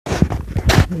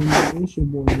Hey man, it's your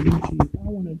boy Michi. I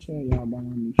want to tell y'all about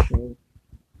my new show.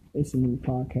 It's a new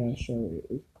podcast show.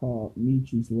 It's called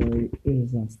Michi's Word. It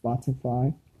is on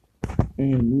Spotify,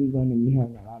 and we're gonna be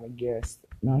having a lot of guests,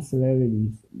 not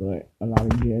celebrities, but a lot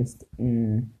of guests.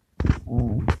 And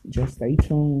just stay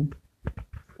tuned.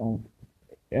 On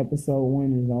episode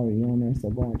 1 is already on there, so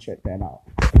go and check that out.